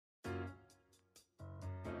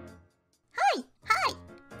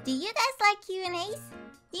Do you guys like Q&As?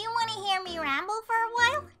 Do you want to hear me ramble for a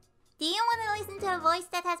while? Do you want to listen to a voice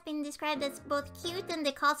that has been described as both cute and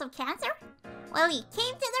the cause of cancer? Well, you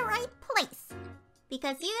came to the right place.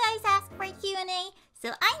 Because you guys asked for a Q&A,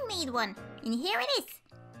 so I made one, and here it is.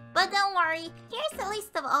 But don't worry, here's a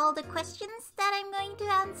list of all the questions that I'm going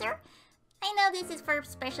to answer. I know this is for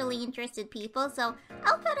especially interested people, so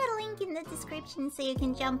I'll put a link in the description so you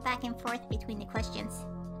can jump back and forth between the questions.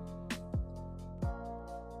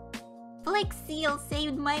 Flex Seal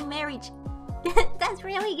saved my marriage. That's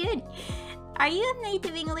really good. Are you a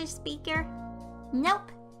native English speaker?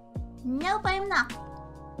 Nope. Nope, I'm not.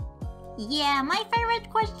 Yeah, my favorite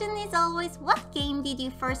question is always, what game did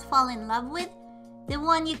you first fall in love with? The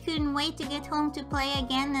one you couldn't wait to get home to play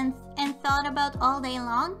again and thought about all day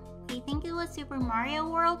long? I think it was Super Mario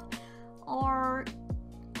World, or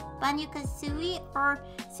Banjo-Kazooie, or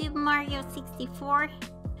Super Mario 64.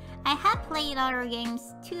 I had played other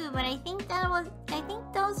games too, but I think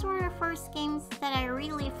those were the first games that I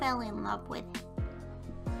really fell in love with.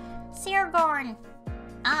 Sirgorn.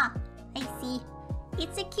 Ah, I see.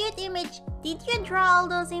 It's a cute image. Did you draw all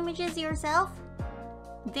those images yourself?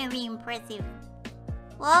 Very impressive.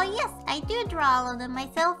 Well, yes, I do draw all of them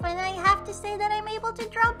myself, and I have to say that I'm able to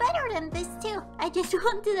draw better than this too. I just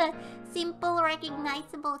wanted a simple,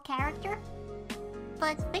 recognizable character.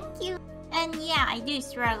 But thank you. And yeah, I do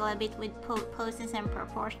struggle a bit with poses and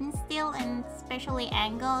proportions still, and especially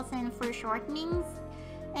angles and foreshortenings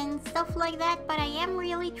and stuff like that, but I am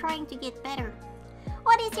really trying to get better.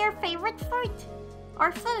 What is your favorite fruit?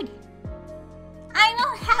 Or food? I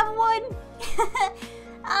don't have one!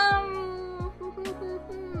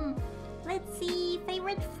 Let's see,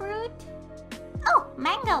 favorite fruit? Oh,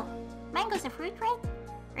 mango! Mango's a fruit, right?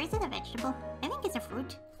 Or is it a vegetable? I think it's a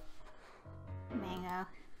fruit. Mango.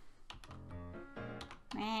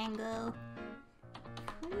 Mango.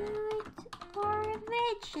 Fruit or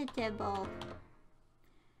vegetable?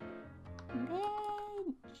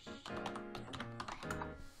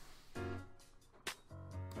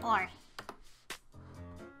 Or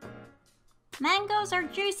mangoes are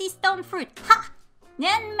juicy stone fruit. Ha!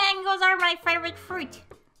 Then mangoes are my favorite fruit.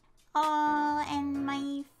 Oh, and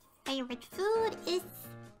my favorite food is...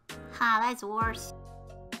 Ha, that's worse.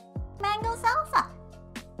 Mango salsa.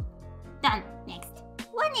 Done. Next.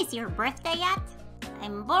 When is your birthday at?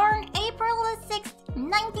 I'm born April the 6th,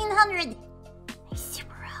 1900. I'm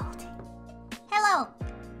super old. Hello.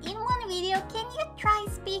 In one video, can you try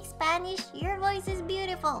speak Spanish? Your voice is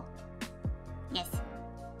beautiful. Yes.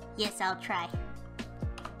 Yes, I'll try.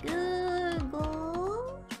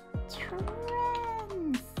 Google Translate.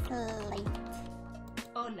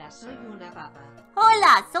 Hola, soy una papa.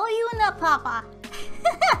 Hola, soy una papa.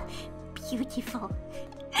 Beautiful.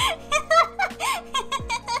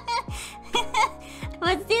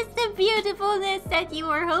 Was this the beautifulness that you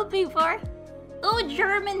were hoping for? Oh,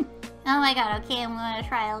 German. Oh my god, okay, I'm gonna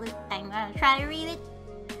try to read it.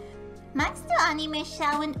 Magst du Anime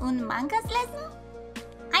schauen und Mangas lesen?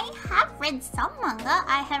 I have read some manga.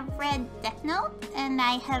 I have read Death Note, and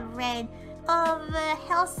I have read of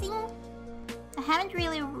Hellsing. I haven't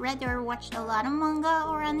really read or watched a lot of manga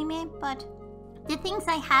or anime, but the things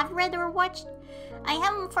I have read or watched, I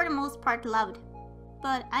have for the most part loved.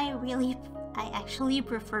 But I actually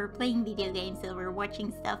prefer playing video games over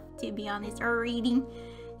watching stuff, to be honest, or reading.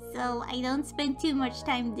 So I don't spend too much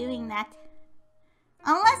time doing that.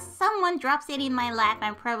 Unless someone drops it in my lap,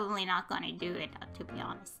 I'm probably not gonna do it, to be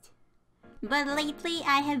honest. But lately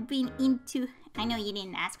I have been into... I know you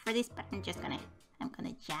didn't ask for this, but I'm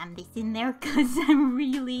gonna jam this in there because I'm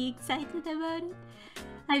really excited about it.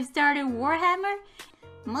 I've started Warhammer.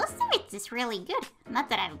 Most of it is really good. Not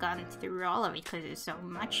that I've gone through all of it because there's so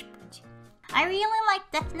much, but... I really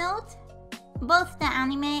like Death Note, both the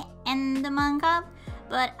anime and the manga,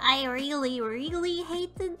 but I really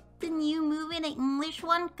hated the new movie, the English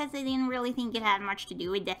one, because I didn't really think it had much to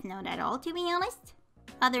do with Death Note at all, to be honest.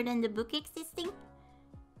 Other than the book existing.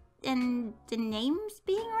 And the names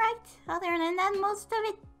being right. Other than that, most of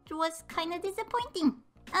it was kind of disappointing.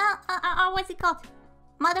 What's it called?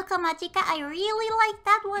 Madoka Magica, I really liked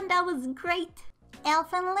that one, that was great.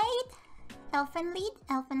 Elfenlied?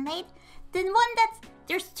 The one that's...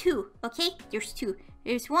 There's two, okay? There's two.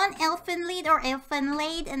 There's one Elfenlied or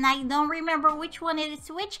Elfenlied, and I don't remember which one it is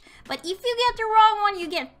which, but if you get the wrong one, you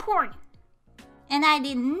get porn. And I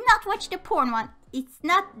did not watch the porn one.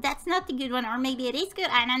 That's not the good one, or maybe it is good,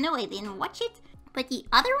 I don't know, I didn't watch it. But the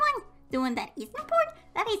other one, the one that isn't porn,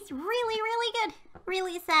 that is really good.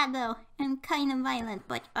 Really sad though, and kind of violent,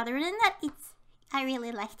 but other than that, I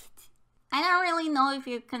really liked it. I don't really know if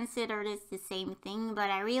you consider this the same thing, but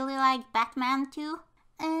I really like Batman too.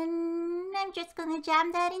 And I'm just gonna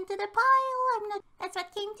jam that into the pile. That's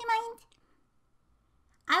what came to mind.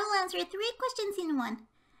 I will answer 3 questions in one.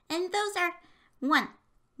 And those are 1.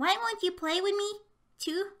 Why won't you play with me?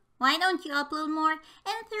 2. Why don't you upload more?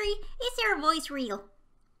 And 3. Is your voice real?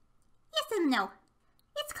 Yes and no.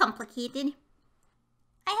 It's complicated.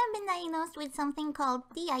 I have been diagnosed with something called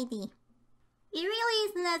DID. It really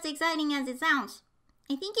isn't as exciting as it sounds.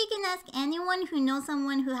 I think you can ask anyone who knows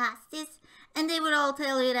someone who has this, and they would all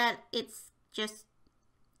tell you that it's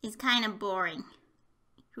kind of boring.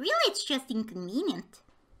 Really, it's just inconvenient.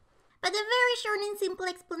 But the very short and simple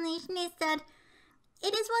explanation is that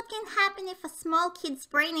it is what can happen if a small kid's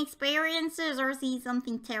brain experiences or sees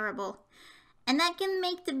something terrible. And that can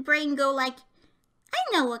make the brain go like, I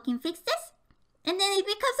know what can fix this. And then it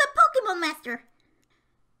becomes a Pokemon master.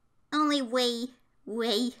 Only way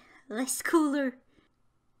less cooler.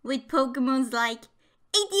 With Pokemons like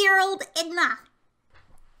 8-year-old Edna.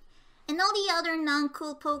 And all the other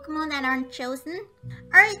non-cool Pokemon that aren't chosen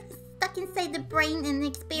are stuck inside the brain and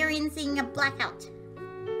experiencing a blackout.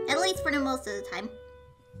 At least for the most of the time.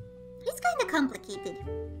 It's kinda complicated.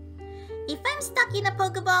 If I'm stuck in a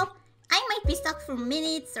Pokeball, I might be stuck for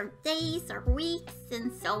minutes or days or weeks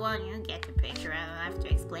and so on. You get the picture, I don't have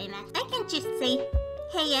to explain that. I can just say,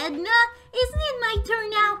 hey Edna, isn't it my turn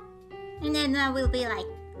now? And Edna will be like,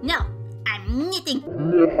 no, I'm knitting.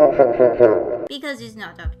 Because it's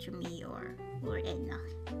not up to me or Edna.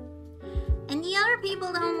 And the other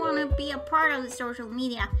people don't want to be a part of the social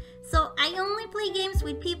media. So I only play games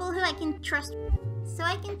with people who I can trust. So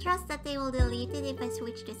I can trust that they will delete it if I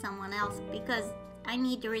switch to someone else. Because I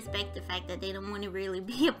need to respect the fact that they don't want to really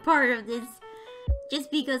be a part of this. Just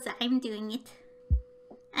because I'm doing it.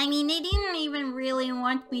 I mean, they didn't even really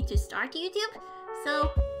want me to start YouTube. So...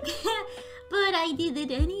 but I did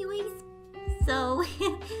it anyways, so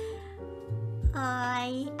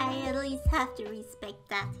I at least have to respect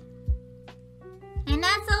that. And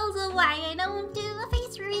that's also why I don't do a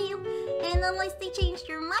face reveal, and unless they change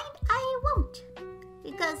their mind, I won't.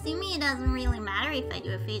 Because to me it doesn't really matter if I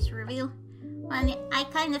do a face reveal. I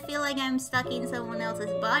kind of feel like I'm stuck in someone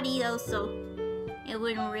else's body though, so it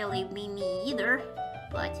wouldn't really be me either,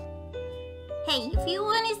 but... Hey, if you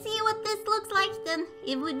want to see what this looks like, then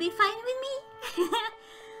it would be fine with me.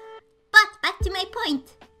 But back to my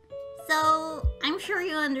point. So, I'm sure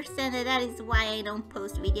you understand that is why I don't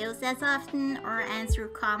post videos as often or answer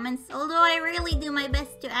comments. Although I really do my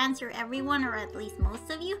best to answer everyone, or at least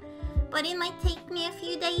most of you. But it might take me a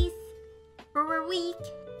few days or a week.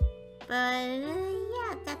 But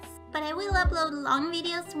yeah, But I will upload long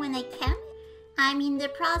videos when I can. I'm in the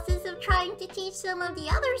process of trying to teach some of the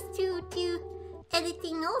others to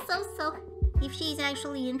editing also, so if she's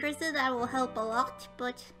actually interested, that will help a lot,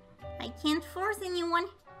 but I can't force anyone. And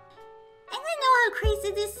I know how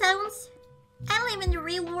crazy this sounds. I live in the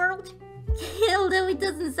real world, although it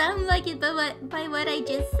doesn't sound like it by what I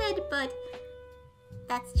just said, but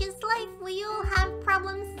that's just life. We all have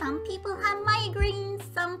problems. Some people have migraines,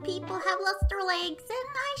 some people have lost their legs, and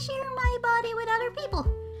I share my body with other people.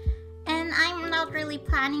 And I'm not really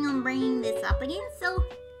planning on bringing this up again, so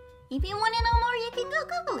if you want to know more, you can go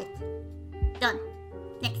Google it. Done.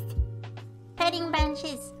 Next. Petting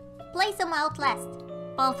Banshees. Play some Outlast.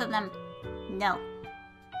 Both of them. No.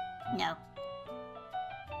 No.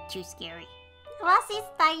 Too scary. Was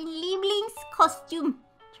ist dein Lieblingskostüm?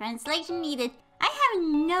 Translation needed. I have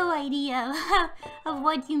no idea of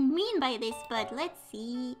what you mean by this, but let's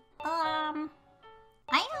see.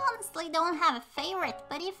 I honestly don't have a favorite,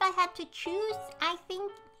 but if I had to choose, I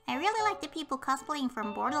think I really like the people cosplaying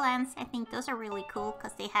from Borderlands. I think those are really cool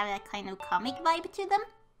because they have that kind of comic vibe to them.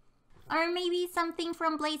 Or maybe something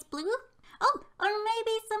from Blaze Blue. Oh, or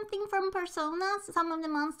maybe something from Persona. Some of the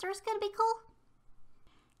monsters could be cool.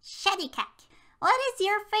 Shaddycat, what is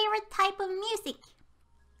your favorite type of music?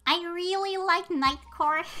 I really like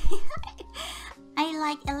nightcore. I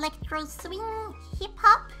like electro swing, hip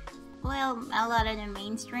hop. Well, a lot of the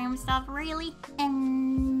mainstream stuff really.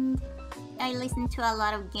 And I listen to a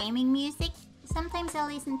lot of gaming music. Sometimes I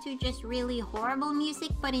listen to just really horrible music,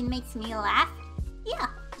 but it makes me laugh. Yeah.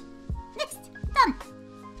 Next. Done.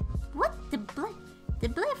 What the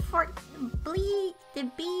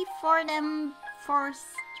B for them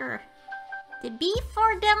Forster. The B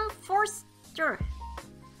for them Forster.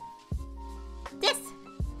 This.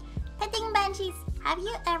 Petting Banshees. Have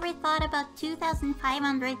you ever thought about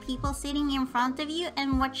 2,500 people sitting in front of you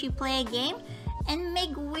and watch you play a game and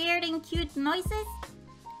make weird and cute noises?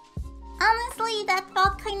 Honestly, that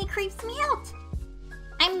thought kinda creeps me out.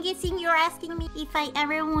 I'm guessing you're asking me if I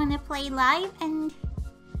ever wanna play live, and...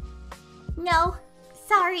 No,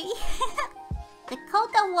 sorry.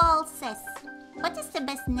 Dakota Wall says, what is the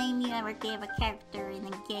best name you ever gave a character in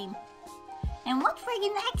a game? And what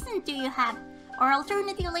friggin' accent do you have? Or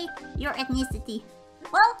alternatively, your ethnicity?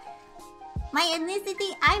 Well, my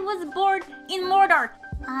ethnicity, I was born in Mordor.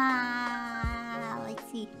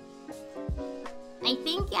 Let's see. I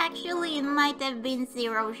think actually it might have been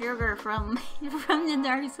Zero Sugar from the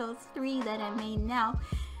Dark Souls 3 that I made now.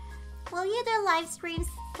 Will you do live streams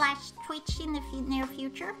 / Twitch in the near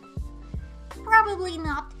future? Probably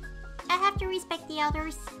not. I have to respect the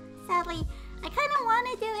others. Sadly, I kind of want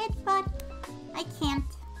to do it, but I can't.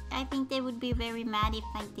 I think they would be very mad if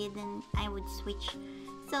I did and I would switch.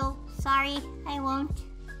 So, sorry, I won't.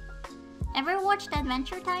 Ever watched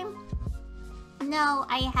Adventure Time? No,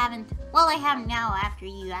 I haven't. Well, I have now after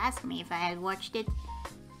you asked me if I had watched it.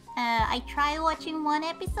 I tried watching one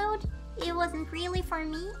episode. It wasn't really for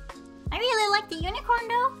me. I really like the unicorn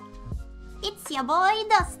though. It's your boy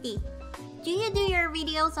Dusty. Do you do your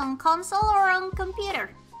videos on console or on computer?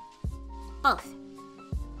 Both.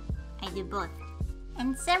 I do both.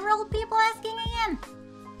 And several people asking again.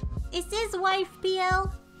 Is this wife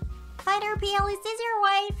PL? Fighter PL, is this your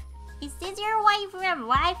wife? Is this your wife?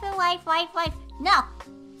 Wife? No.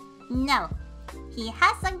 No. He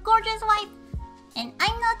has a gorgeous wife, and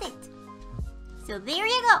I'm not it. So there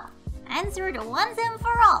you go. Answered once and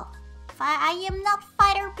for all. I am not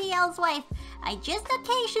Fighter PL's wife. I just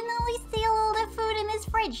occasionally steal all the food in his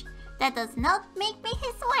fridge. That does not make me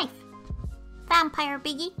his wife. Vampire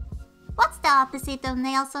Biggie. What's the opposite of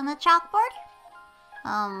nails on a chalkboard?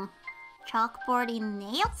 Chalkboard in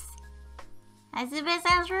nails? That's the best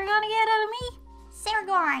answer you're gonna get out of me.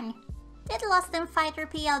 Sergorn. Did Lost and Fighter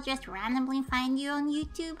PL just randomly find you on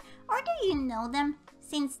YouTube? Or do you know them,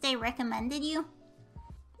 since they recommended you?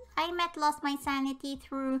 I met Lost My Sanity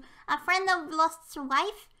through a friend of Lost's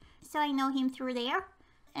wife, so I know him through there.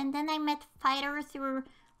 And then I met Fighter through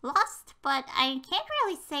Lost, but I can't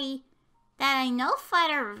really say that I know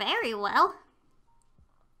Fighter very well.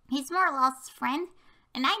 He's more Lost's friend,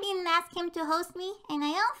 and I didn't ask him to host me, and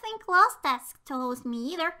I don't think Lost asked to host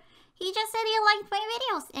me either. He just said he liked my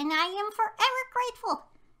videos, and I am forever grateful.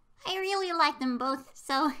 I really like them both,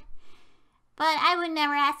 so... But I would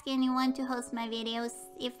never ask anyone to host my videos.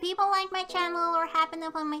 If people like my channel or happen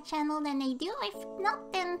upon my channel, then they do. If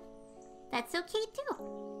not, then that's okay too.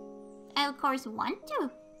 I of course want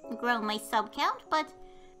to grow my sub count, but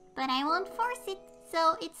I won't force it,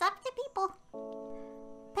 so it's up to people.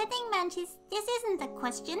 Petting Banshees, this isn't a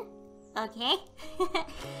question, okay?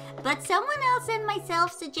 But someone else and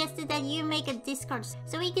myself suggested that you make a Discord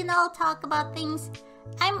so we can all talk about things.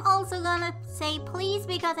 I'm also gonna say please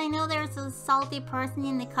because I know there's a salty person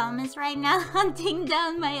in the comments right now hunting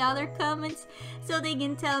down my other comments so they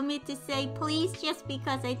can tell me to say please just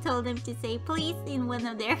because I told them to say please in one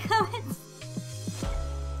of their comments.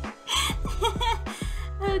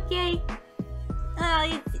 Okay.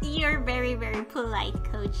 You're very, very polite,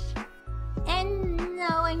 Coach. And no,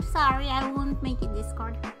 I'm sorry, I won't make a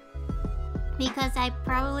Discord. Because I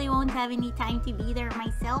probably won't have any time to be there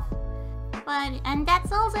myself. And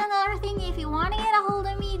that's also another thing, if you want to get a hold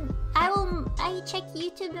of me, I check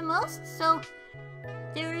YouTube the most, so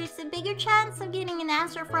there is a bigger chance of getting an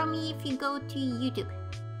answer from me if you go to YouTube.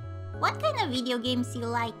 What kind of video games do you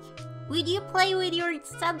like? Would you play with your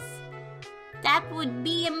subs? That would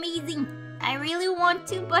be amazing. I really want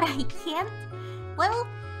to, but I can't. Well,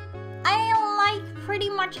 I like pretty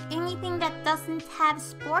much anything that doesn't have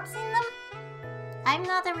sports in them. I'm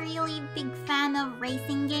not a really big fan of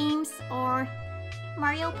racing games or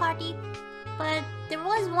Mario Party, but there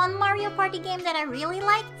was one Mario Party game that I really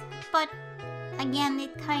liked, but again,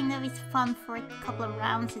 it kind of is fun for a couple of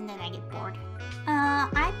rounds and then I get bored.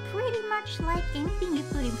 I pretty much like anything you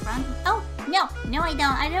put in front of me. Oh, no I don't.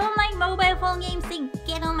 I don't like mobile phone games, they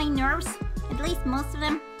get on my nerves, at least most of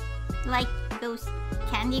them. Like those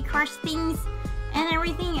Candy Crush things and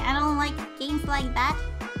everything, I don't like games like that.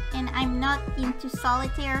 And I'm not into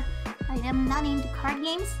solitaire. I am not into card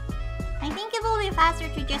games. I think it will be faster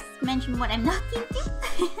to just mention what I'm not into.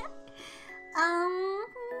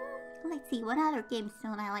 Let's see, what other games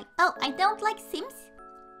don't I like? Oh, I don't like Sims.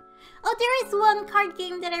 Oh, there is one card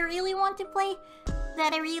game that I really want to play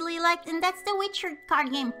that I really liked, and that's the Witcher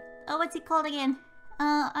card game. Oh, what's it called again?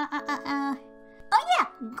 Oh yeah,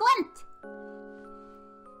 Gwent.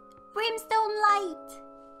 Brimstone Light.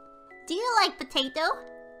 Do you like potato?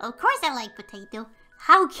 Of course I like potato.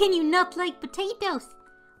 How can you not like potatoes?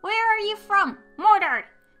 Where are you from? Mordor.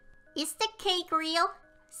 Is the cake real?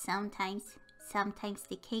 Sometimes. Sometimes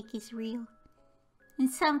the cake is real. And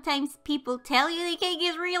sometimes people tell you the cake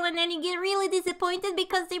is real and then you get really disappointed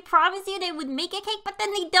because they promise you they would make a cake but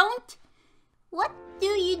then they don't. What do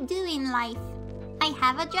you do in life? I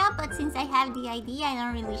have a job, but since I have the idea, I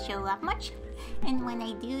don't really show up much. And when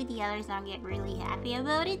I do, the others don't get really happy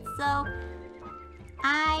about it, so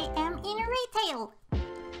I am in retail.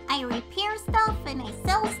 I repair stuff and I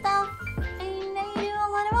sell stuff and I do a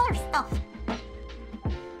lot of other stuff.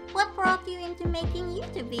 What brought you into making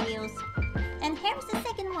YouTube videos? And here's the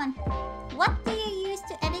second one. What do you use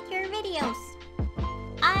to edit your videos?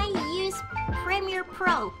 I use Premiere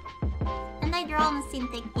Pro and I draw on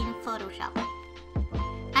Cintiq in Photoshop.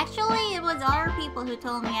 Actually, it was other people who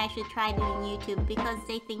told me I should try doing YouTube because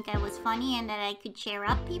they think I was funny and that I could cheer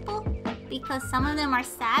up people. Because some of them are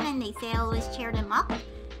sad and they say I always cheer them up.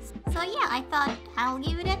 So yeah, I thought I'll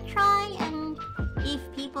give it a try, and if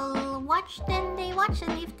people watch, then they watch,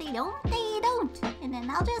 and if they don't, they don't. And then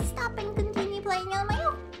I'll just stop and continue playing on my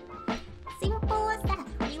own. Simple as that,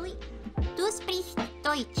 really. Du sprichst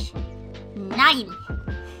Deutsch. Nein.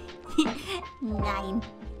 Nine.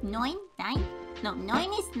 Neun? Nine? No,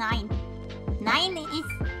 neun is nine. Nine is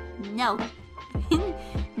no.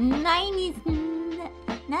 Nine is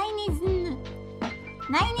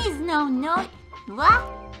no. No. What?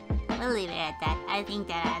 We'll leave it at that. I think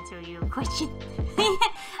that answers your question.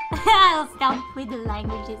 I'll stop with the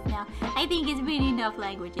languages now. I think it's been enough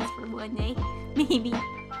languages for one day. Maybe.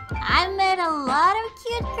 I met a lot of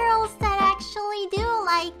cute girls that actually do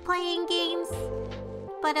like playing games.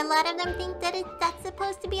 But a lot of them think that that's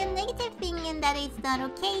supposed to be a negative thing and that it's not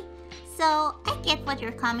okay. So I get what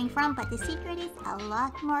you're coming from, but the secret is a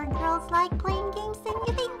lot more girls like playing games than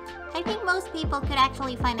you think. I think most people could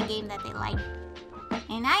actually find a game that they like.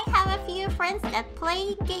 And I have a few friends that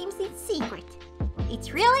play games in secret.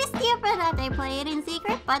 It's really stupid that they play it in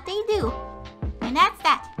secret, but they do. And that's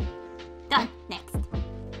that. Done. Next.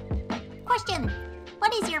 Question.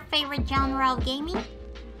 What is your favorite genre of gaming?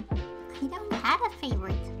 I don't have a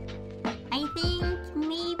favorite. I think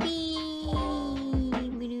maybe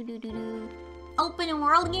open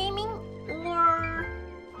world gaming, or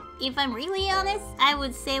if I'm really honest, I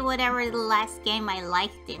would say whatever the last game I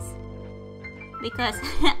liked is. Because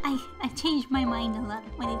I change my mind a lot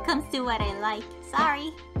when it comes to what I like.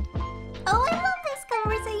 Sorry. Oh, I love this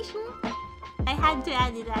conversation. I had to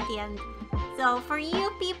add it at the end. So for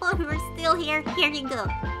you people who are still here you go.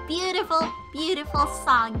 Beautiful, beautiful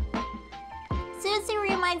song. Susie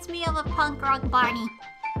reminds me of a punk rock Barney.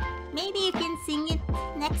 Maybe you can sing it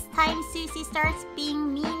next time Susie starts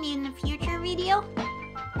being mean in a future video?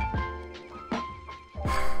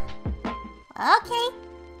 Okay,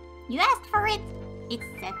 you asked for it. It's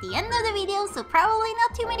at the end of the video, so probably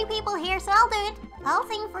not too many people here, so I'll do it. I'll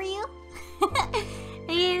sing for you.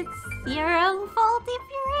 It's your own fault if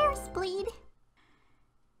your ears bleed.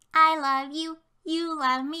 I love you, you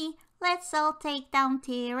love me. Let's all take down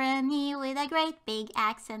tyranny with a great big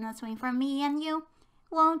axe and a swing from me and you.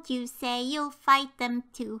 Won't you say you'll fight them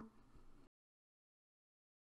too?